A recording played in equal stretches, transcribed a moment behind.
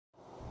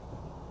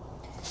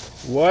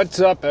What's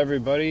up,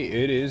 everybody?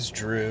 It is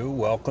Drew.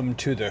 Welcome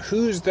to the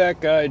Who's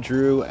That Guy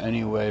Drew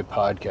Anyway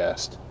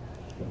podcast.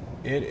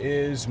 It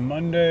is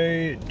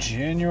Monday,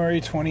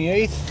 January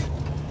 28th,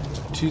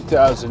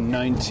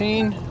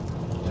 2019.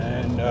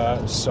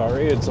 And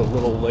sorry, it's a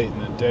little late in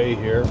the day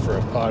here for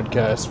a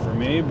podcast for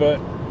me, but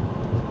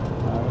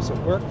I was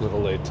at work a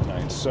little late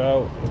tonight,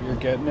 so you're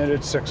getting it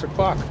at 6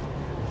 o'clock.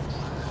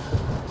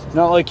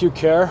 Not like you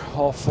care,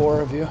 all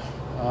four of you.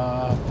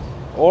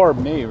 Or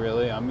me,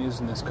 really. I'm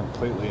using this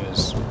completely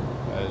as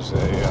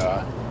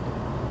a,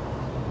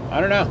 I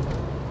don't know,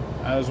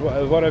 as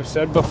what I've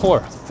said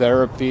before.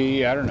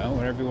 Therapy, I don't know,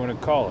 whatever you want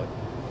to call it.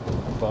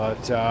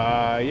 But,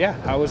 yeah,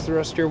 how was the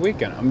rest of your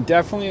weekend? I'm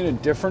definitely in a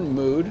different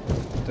mood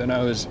than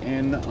I was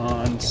in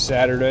on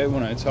Saturday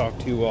when I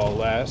talked to you all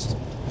last.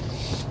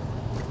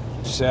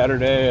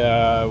 Saturday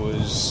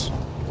was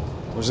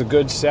a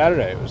good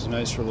Saturday. It was a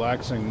nice,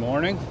 relaxing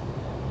morning.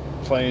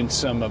 Playing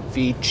some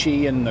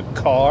Avicii in the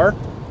car.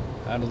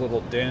 Had a little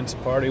dance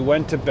party.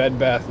 Went to Bed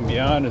Bath &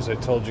 Beyond, as I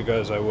told you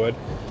guys I would.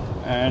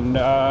 And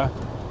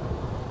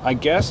I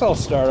guess I'll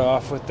start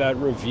off with that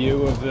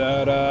review of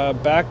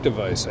that back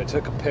device. I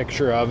took a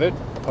picture of it,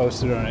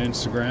 posted it on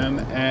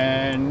Instagram,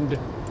 and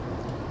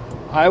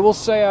I will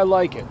say I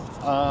like it.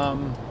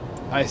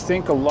 I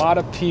think a lot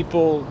of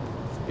people,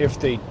 if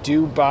they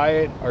do buy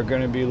it, are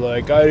going to be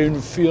like, I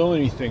didn't feel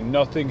anything,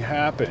 nothing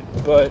happened.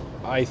 But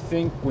I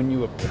think when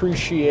you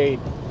appreciate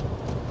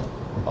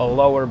a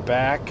lower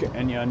back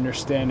and you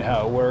understand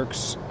how it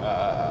works,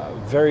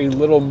 very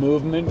little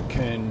movement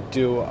can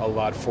do a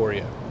lot for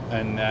you,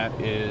 and that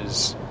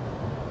is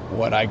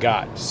what I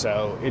got.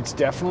 So it's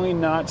definitely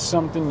not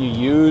something you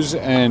use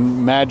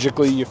and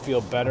magically you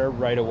feel better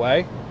right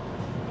away.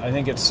 I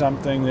think it's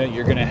something that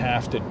you're going to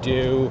have to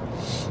do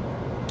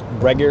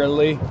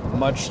regularly,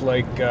 much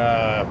like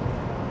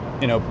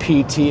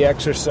PT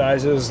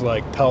exercises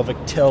like pelvic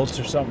tilts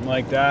or something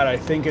like that. I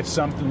think it's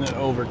something that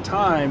over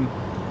time,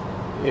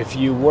 if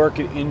you work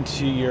it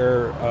into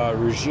your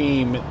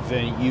regime,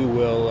 then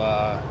you'll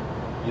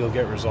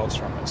get results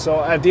from it.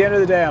 So at the end of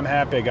the day, I'm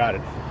happy I got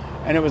it.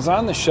 And it was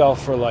on the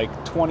shelf for like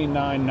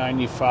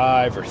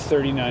 $29.95 or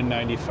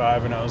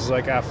 $39.95, and I was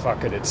like,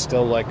 fuck it. It's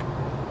still like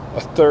a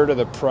third of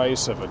the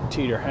price of a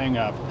Teeter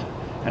hang-up.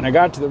 And I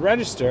got to the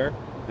register,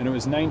 and it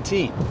was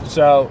 $19.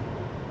 So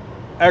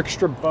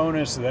extra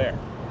bonus there.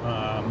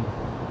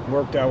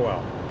 Worked out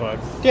well. But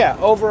yeah,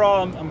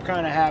 overall, I'm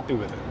kind of happy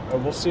with it.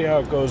 We'll see how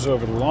it goes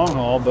over the long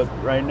haul, but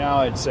right now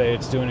I'd say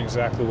it's doing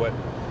exactly what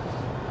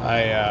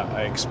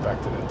I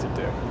expected it to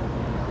do.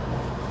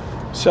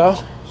 So,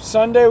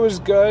 Sunday was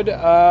good.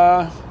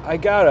 I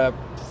got a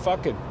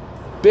fucking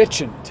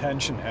bitchin'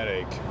 tension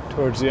headache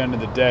towards the end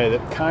of the day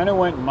that kind of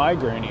went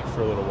migraine-y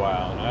for a little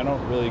while, and I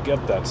don't really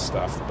get that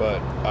stuff,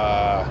 but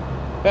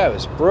yeah, it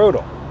was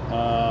brutal.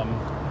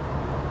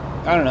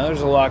 I don't know, there's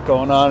a lot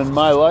going on in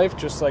my life,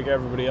 just like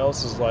everybody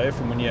else's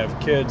life, and when you have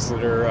kids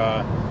that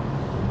are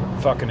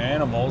fucking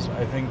animals,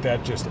 I think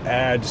that just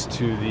adds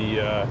to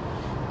the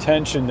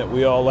tension that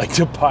we all like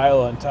to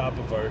pile on top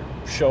of our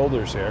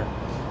shoulders here.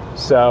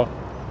 So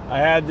I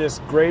had this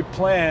great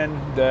plan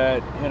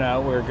that,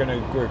 we're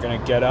gonna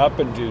get up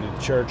and do the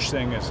church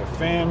thing as a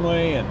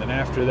family, and then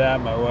after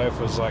that my wife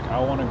was like, I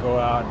want to go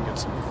out and get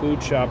some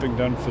food shopping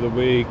done for the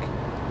week.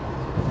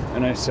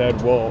 And I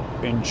said, well,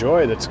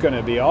 enjoy, that's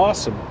gonna be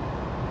awesome.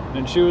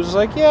 And she was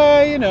like,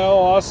 yeah,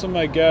 awesome,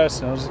 I guess.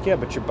 And I was like, yeah,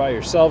 but you're by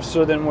yourself.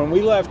 So then when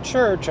we left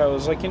church, I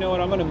was like, you know what,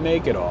 I'm going to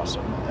make it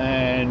awesome.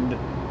 And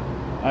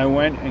I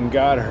went and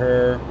got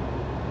her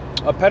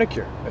a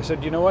pedicure. I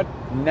said, you know what,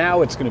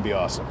 now it's going to be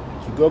awesome.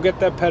 You go get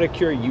that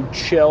pedicure, you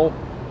chill,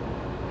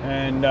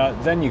 and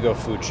then you go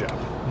food shop.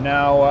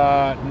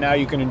 Now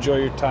you can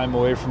enjoy your time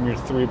away from your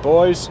three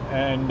boys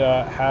and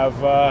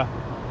have a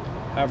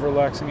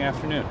relaxing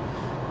afternoon.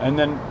 And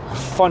then,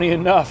 funny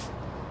enough,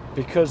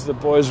 because the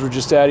boys were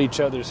just at each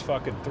other's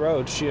fucking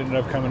throats, she ended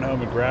up coming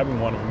home and grabbing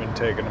one of them and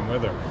taking him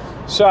with her.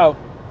 So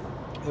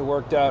it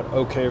worked out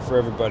okay for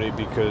everybody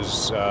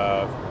because,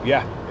 the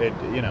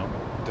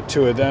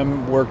two of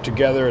them worked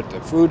together at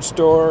the food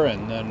store,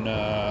 and then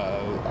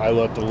I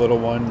let the little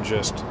one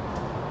just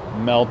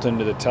melt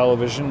into the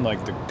television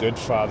like the good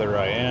father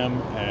I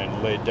am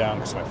and laid down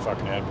because my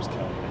fucking head was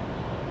killing me.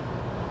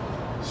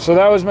 So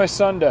that was my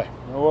Sunday.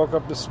 I woke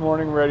up this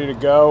morning ready to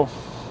go,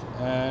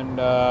 and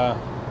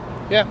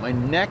yeah, my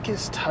neck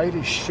is tight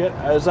as shit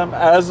as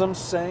I'm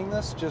saying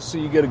this, just so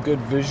you get a good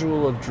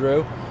visual of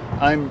Drew.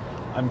 I'm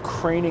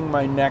craning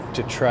my neck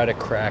to try to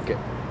crack it.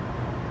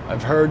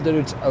 I've heard that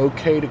it's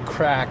okay to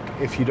crack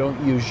if you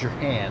don't use your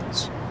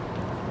hands.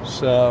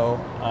 So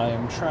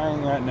I'm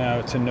trying that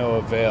now to no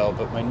avail,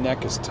 but my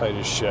neck is tight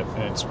as shit,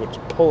 and it's what's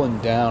pulling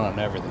down on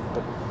everything.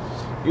 But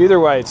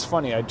either way, it's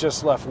funny. I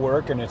just left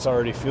work, and it's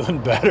already feeling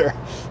better.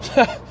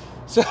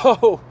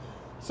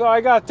 So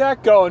I got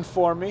that going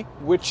for me,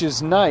 which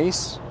is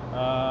nice.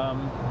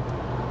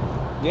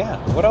 Yeah,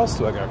 what else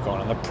do I got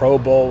going on? The Pro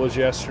Bowl was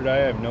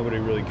yesterday. Nobody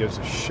really gives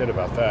a shit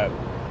about that.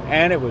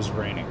 And it was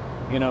raining.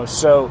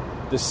 So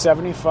the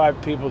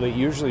 75 people that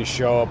usually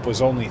show up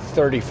was only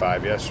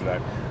 35 yesterday.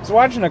 I was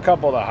watching a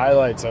couple of the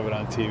highlights of it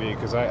on TV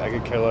because I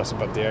could care less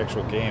about the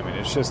actual game, and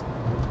it's just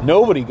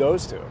nobody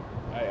goes to it.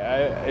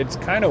 It's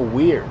kind of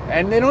weird,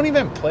 and they don't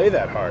even play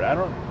that hard.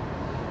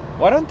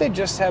 Why don't they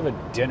just have a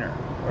dinner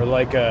or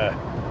like an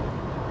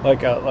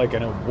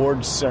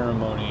awards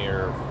ceremony,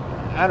 or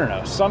I don't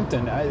know,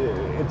 something.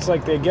 It's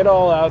like they get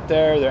all out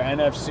there, they're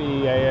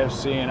NFC,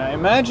 AFC, and I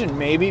imagine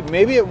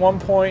maybe at one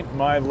point,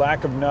 my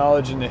lack of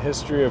knowledge in the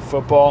history of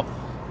football,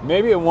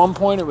 maybe at one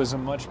point it was a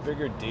much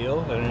bigger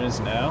deal than it is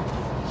now.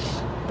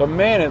 But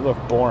man, it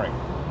looked boring.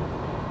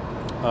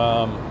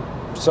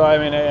 So I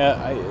mean,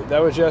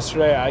 that was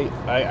yesterday.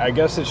 I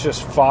guess it's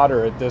just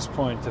fodder at this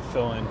point to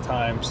fill in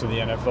time so the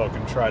NFL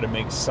can try to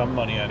make some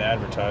money on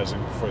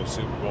advertising for the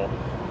Super Bowl.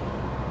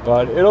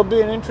 But it'll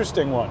be an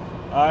interesting one.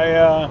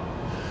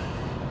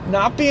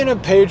 Not being a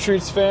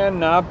Patriots fan,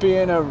 not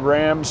being a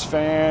Rams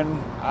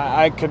fan,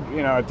 I could,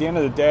 at the end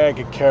of the day, I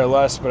could care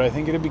less, but I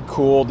think it'd be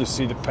cool to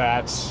see the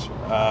Pats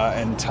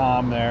and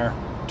Tom there,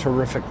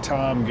 terrific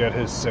Tom, get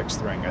his 6th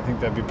ring. I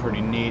think that'd be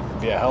pretty neat.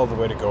 It'd be a hell of a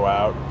way to go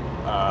out,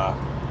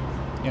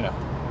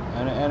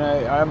 and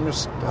I'm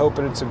just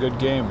hoping it's a good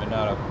game and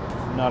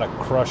not a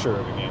crusher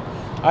of a game.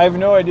 I have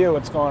no idea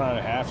what's going on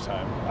at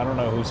halftime. I don't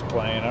know who's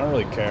playing. I don't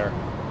really care.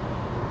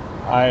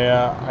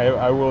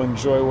 I will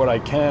enjoy what I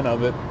can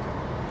of it.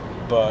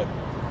 But,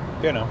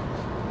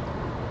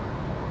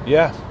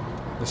 yeah,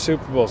 the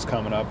Super Bowl's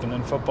coming up, and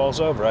then football's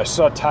over. I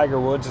saw Tiger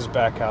Woods is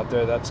back out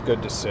there. That's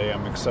good to see.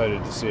 I'm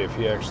excited to see if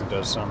he actually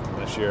does something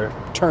this year.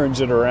 Turns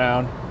it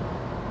around.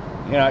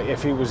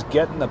 If he was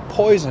getting the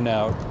poison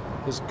out,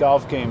 his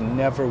golf game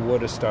never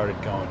would have started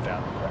going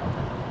down the crap.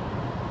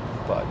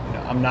 But,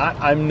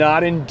 I'm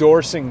not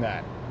endorsing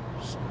that.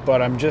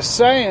 But I'm just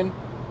saying,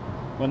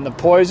 when the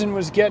poison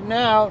was getting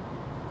out,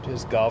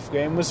 his golf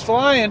game was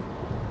flying.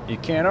 You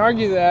can't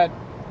argue that.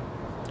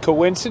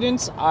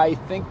 Coincidence? I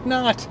think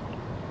not.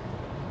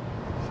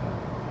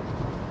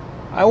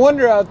 I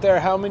wonder out there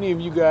how many of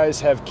you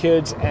guys have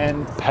kids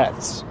and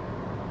pets.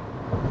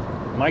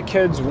 My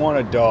kids want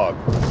a dog,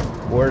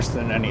 worse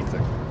than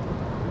anything.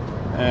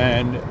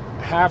 And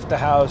half the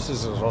house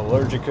is as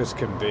allergic as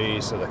can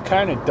be, so the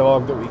kind of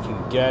dog that we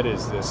can get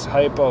is this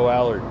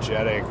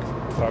hypoallergenic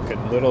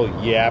fucking little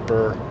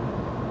yapper,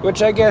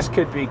 which I guess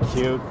could be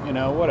cute,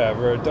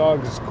 whatever. A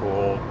dog is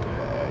cool,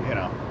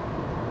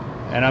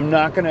 And I'm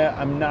not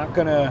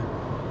gonna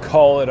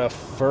call it a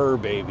fur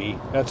baby.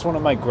 That's one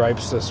of my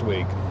gripes this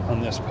week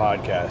on this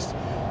podcast,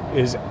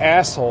 is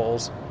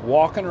assholes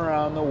walking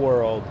around the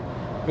world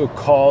who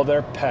call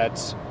their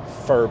pets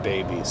fur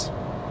babies.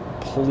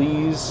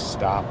 Please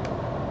stop.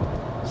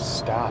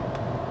 Stop.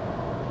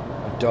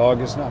 A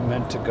dog is not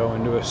meant to go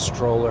into a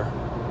stroller.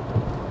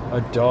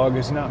 A dog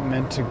is not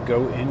meant to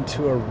go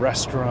into a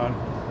restaurant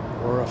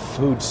or a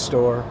food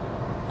store.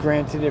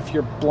 Granted, if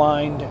you're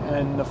blind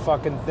and the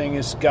fucking thing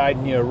is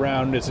guiding you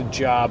around as a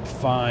job,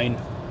 fine.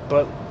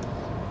 But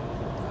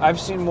I've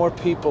seen more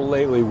people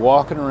lately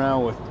walking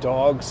around with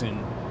dogs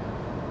in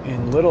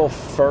little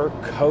fur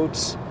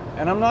coats.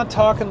 And I'm not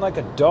talking like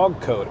a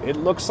dog coat. It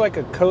looks like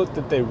a coat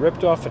that they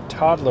ripped off a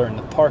toddler in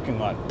the parking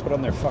lot and put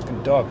on their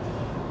fucking dog.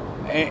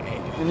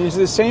 And these are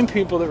the same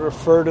people that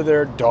refer to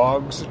their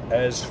dogs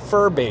as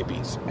fur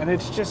babies. And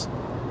it's just,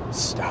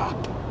 stop.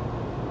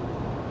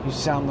 You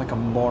sound like a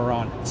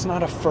moron. It's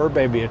not a fur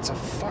baby. It's a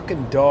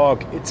fucking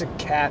dog. It's a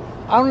cat.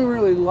 I don't even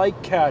really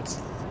like cats,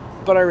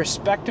 but I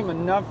respect them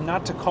enough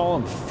not to call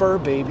them fur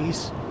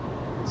babies.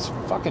 It's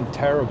fucking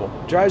terrible.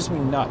 It drives me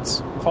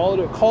nuts. Call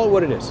it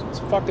what it is. It's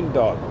a fucking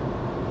dog.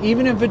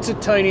 Even if it's a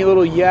tiny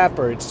little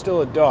yapper, it's still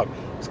a dog.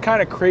 It's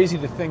kind of crazy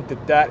to think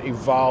that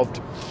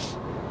evolved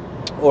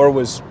or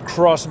was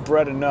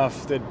crossbred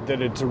enough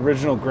that its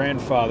original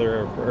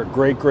grandfather or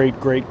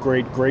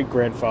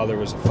great-great-great-great-great-grandfather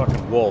was a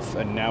fucking wolf,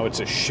 and now it's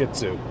a Shih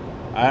Tzu.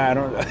 I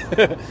don't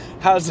know.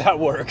 How's that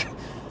work?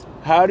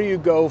 How do you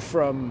go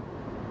from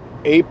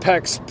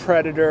apex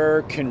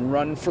predator, can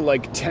run for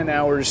like 10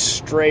 hours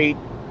straight,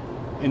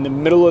 in the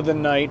middle of the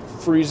night,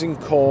 freezing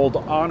cold,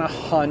 on a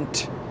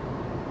hunt,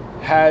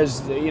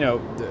 has the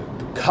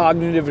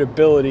cognitive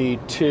ability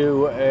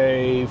to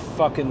a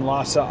fucking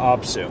Lhasa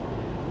Apso,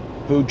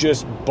 who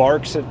just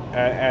barks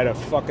at a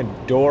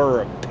fucking door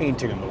or a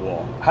painting on the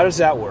wall? How does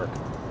that work?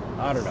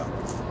 I don't know.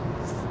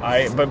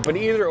 But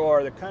either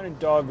or, the kind of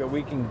dog that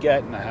we can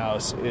get in the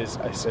house is,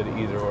 I said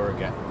either or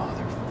again,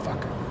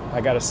 motherfucker. I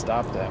gotta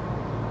stop that.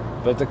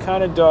 But the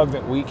kind of dog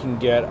that we can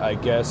get, I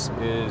guess,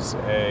 is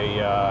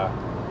a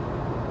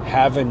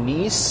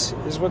Havanese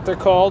is what they're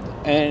called.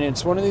 And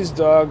it's one of these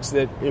dogs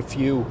that if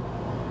you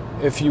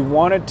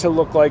want it to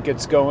look like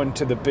it's going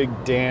to the big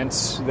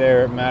dance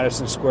there at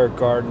Madison Square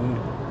Garden,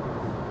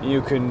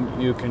 you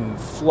can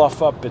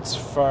fluff up its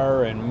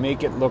fur and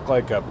make it look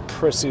like a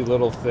prissy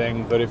little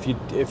thing. But if you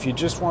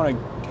just want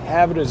to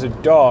have it as a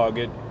dog,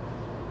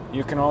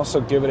 you can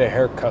also give it a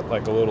haircut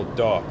like a little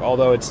dog.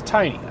 Although it's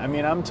tiny. I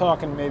mean, I'm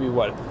talking maybe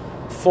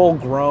full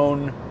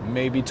grown,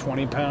 maybe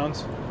 20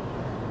 pounds.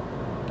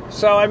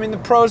 So, I mean, the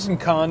pros and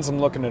cons, I'm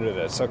looking into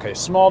this. Okay,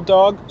 small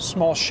dog,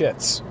 small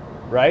shits,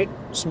 right?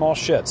 Small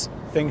shits.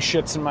 Things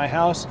shits in my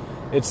house.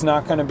 It's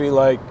not going to be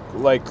like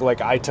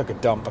I took a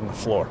dump on the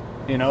floor.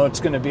 You know, it's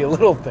going to be a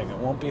little thing. It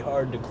won't be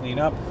hard to clean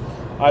up.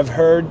 I've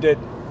heard that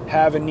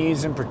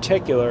Havanese in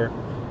particular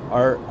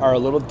are a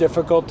little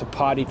difficult to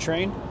potty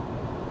train.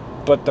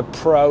 But the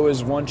pro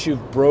is once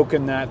you've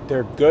broken that,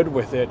 they're good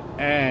with it,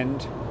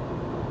 and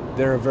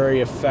they're a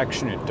very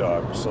affectionate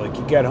dog. So, like,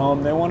 you get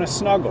home, they want to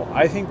snuggle.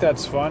 I think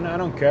that's fun. I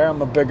don't care.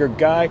 I'm a bigger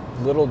guy,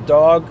 little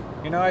dog.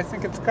 You know, I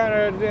think it's kind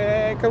of,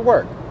 it could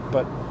work.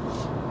 But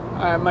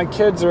my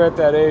kids are at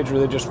that age where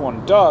they just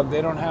want a dog.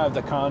 They don't have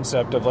the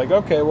concept of, like,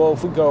 okay, well,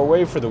 if we go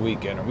away for the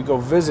weekend or we go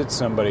visit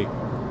somebody,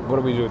 what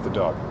do we do with the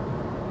dog?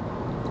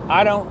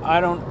 I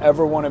don't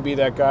ever want to be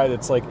that guy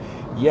that's like,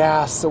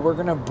 yeah, so we're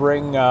going to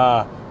bring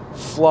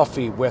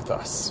Fluffy with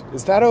us.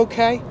 Is that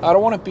okay? I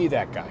don't want to be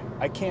that guy.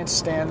 I can't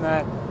stand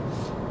that.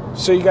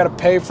 So you got to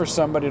pay for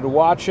somebody to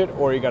watch it,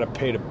 or you got to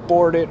pay to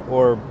board it,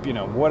 or, you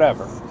know,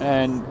 whatever.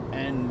 And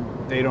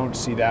they don't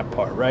see that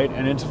part, right?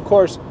 And it's, of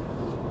course,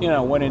 you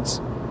know, when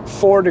it's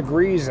 4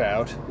 degrees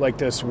out, like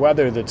this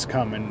weather that's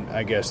coming,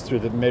 I guess, through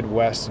the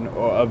Midwest and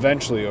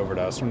eventually over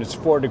to us, when it's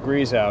 4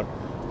 degrees out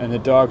and the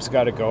dog's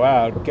got to go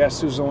out,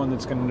 guess who's the one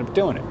that's going to end up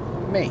doing it?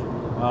 Me.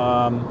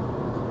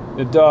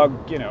 The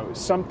dog, you know,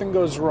 something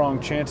goes wrong,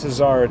 chances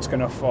are it's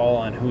going to fall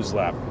on whose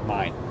lap?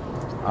 Mine.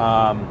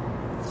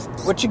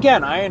 Which,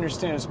 again, I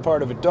understand is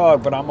part of a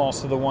dog, but I'm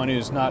also the one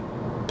who's not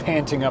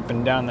panting up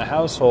and down the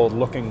household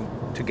looking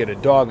to get a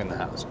dog in the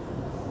house.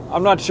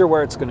 I'm not sure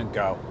where it's going to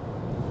go.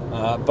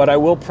 But I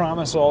will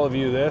promise all of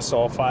you this,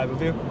 all 5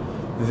 of you,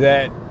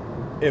 that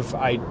if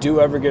I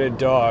do ever get a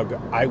dog,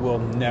 I will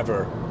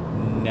never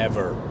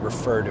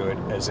refer to it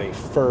as a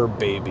fur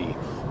baby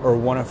or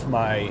one of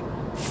my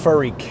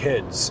furry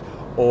kids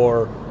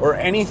or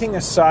anything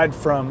aside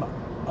from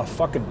a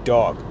fucking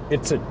dog.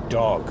 It's a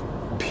dog,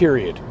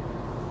 period.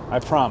 I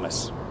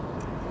promise.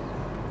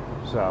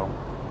 So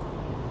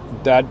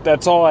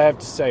that's all I have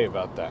to say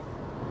about that.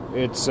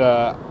 It's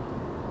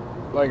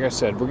like I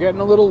said, we're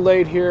getting a little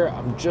late here.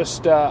 I'm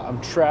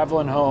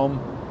traveling home.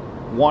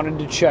 Wanted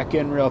to check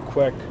in real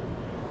quick.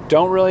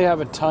 Don't really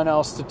have a ton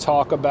else to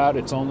talk about.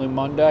 It's only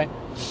Monday.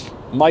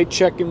 Might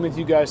check in with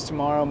you guys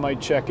tomorrow. Might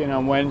check in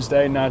on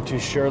Wednesday. Not too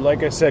sure.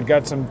 Like I said,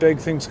 got some big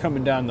things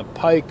coming down the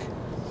pike.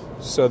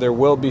 So there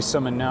will be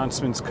some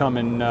announcements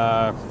coming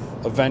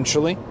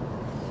eventually.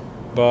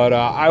 But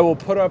I will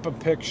put up a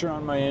picture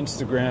on my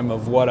Instagram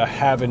of what a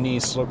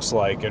Havanese looks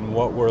like and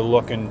what we're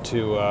looking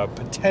to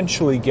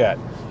potentially get.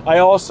 I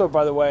also,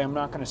 by the way, I'm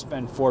not going to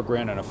spend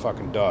 $4,000 on a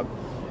fucking dog.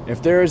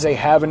 If there is a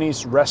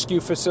Havanese rescue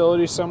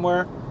facility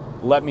somewhere,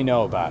 let me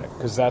know about it,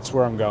 because that's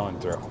where I'm going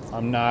through.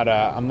 I'm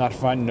not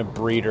finding a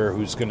breeder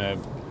who's gonna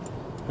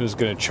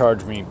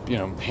charge me, you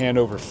know, hand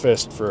over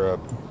fist for a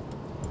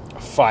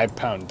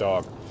 5-pound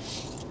dog.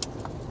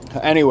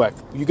 Anyway,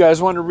 you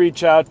guys want to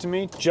reach out to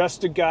me,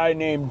 just a guy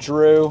named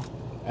Drew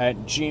at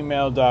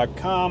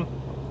gmail.com,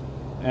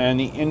 and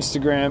the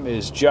Instagram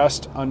is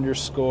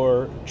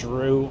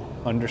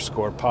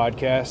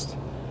just_Drew_podcast.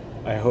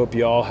 I hope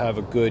you all have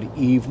a good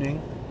evening.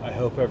 I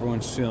hope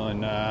everyone's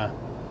feeling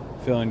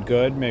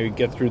good. Maybe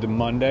get through the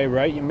Monday,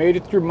 right? You made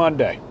it through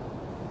Monday.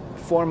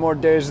 4 more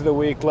days of the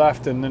week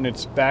left, and then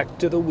it's back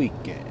to the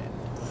weekend.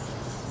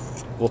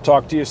 We'll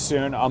talk to you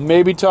soon. I'll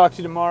maybe talk to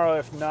you tomorrow.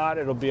 If not,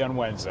 it'll be on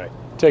Wednesday.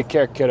 Take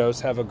care,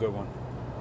 kiddos. Have a good one.